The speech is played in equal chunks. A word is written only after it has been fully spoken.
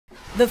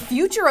The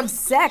future of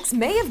sex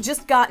may have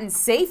just gotten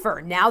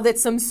safer now that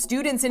some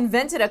students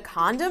invented a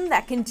condom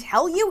that can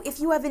tell you if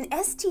you have an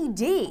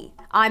STD.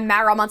 I'm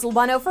Mara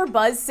Montalbano for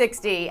Buzz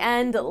 60,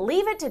 and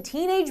leave it to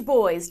teenage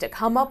boys to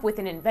come up with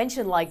an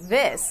invention like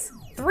this.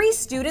 3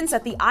 students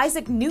at the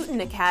Isaac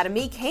Newton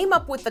Academy came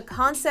up with the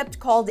concept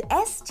called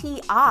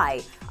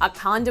S.T.Eye, a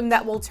condom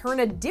that will turn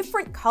a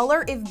different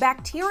color if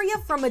bacteria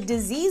from a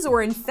disease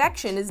or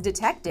infection is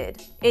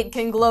detected. It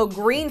can glow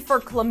green for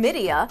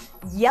chlamydia,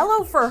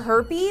 yellow for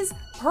herpes,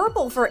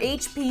 purple for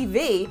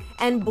HPV,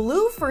 and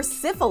blue for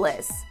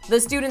syphilis. The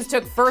students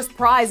took first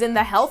prize in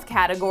the health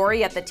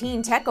category at the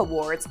TeenTech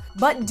Awards,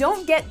 but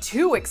don't get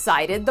too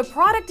excited. The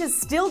product is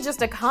still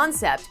just a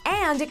concept,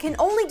 and it can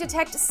only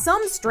detect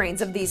some strains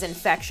of these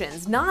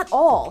infections, not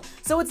all,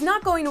 so it's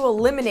not going to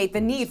eliminate the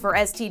need for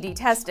STD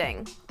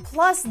testing.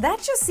 Plus,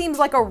 that just seems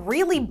like a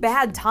really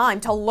bad time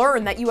to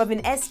learn that you have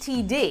an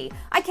STD.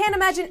 I can't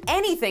imagine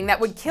anything that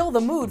would kill the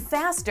mood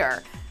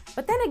faster.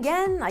 But then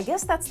again, I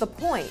guess that's the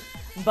point.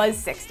 Buzz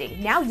 60.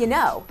 Now you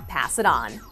know. Pass it on.